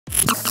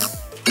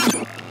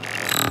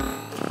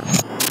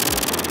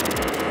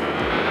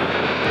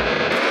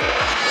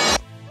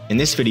In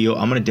this video,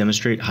 I'm going to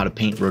demonstrate how to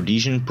paint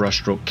Rhodesian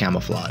Brushstroke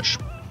Camouflage.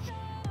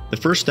 The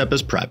first step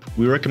is prep.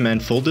 We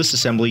recommend full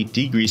disassembly,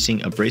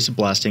 degreasing, abrasive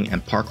blasting,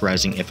 and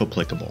parkerizing if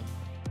applicable.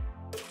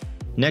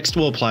 Next,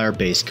 we'll apply our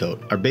base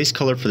coat. Our base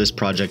color for this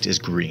project is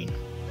green.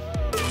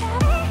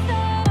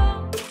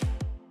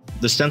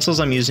 The stencils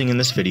I'm using in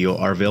this video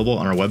are available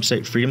on our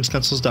website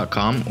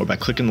freedomstencils.com or by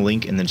clicking the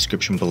link in the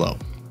description below.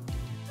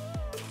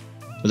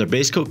 With our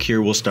base coat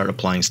cured, we'll start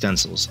applying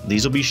stencils.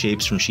 These will be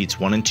shapes from sheets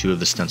 1 and 2 of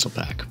the stencil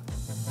pack.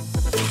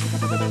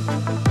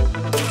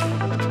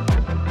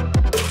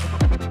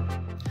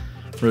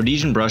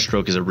 Rhodesian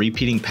brushstroke is a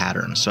repeating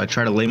pattern, so I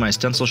try to lay my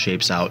stencil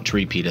shapes out to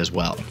repeat as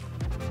well.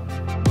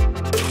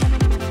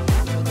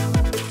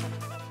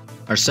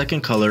 Our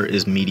second color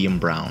is medium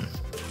brown.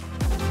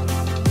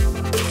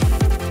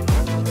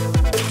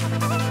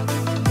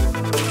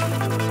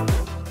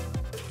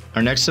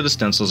 Our next set of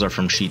stencils are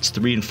from sheets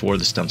 3 and 4 of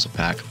the stencil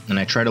pack, and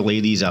I try to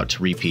lay these out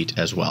to repeat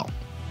as well.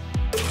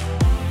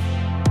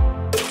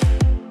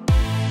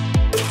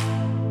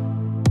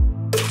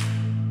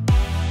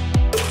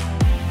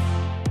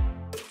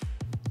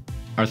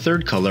 Our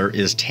third color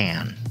is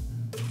tan.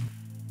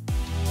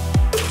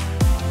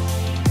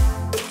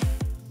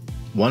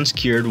 Once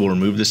cured, we'll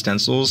remove the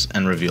stencils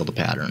and reveal the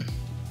pattern.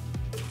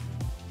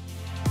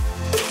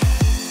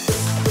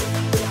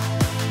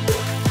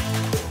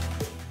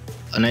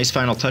 A nice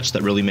final touch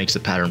that really makes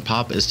the pattern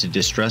pop is to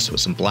distress with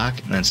some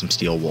black and then some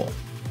steel wool.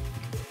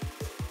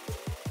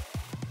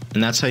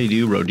 And that's how you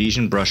do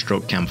Rhodesian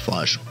Brushstroke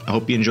Camouflage. I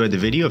hope you enjoyed the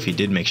video. If you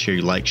did, make sure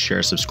you like,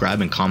 share,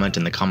 subscribe, and comment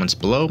in the comments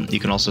below. You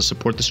can also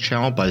support this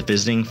channel by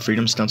visiting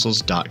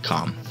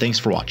freedomstencils.com. Thanks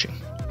for watching.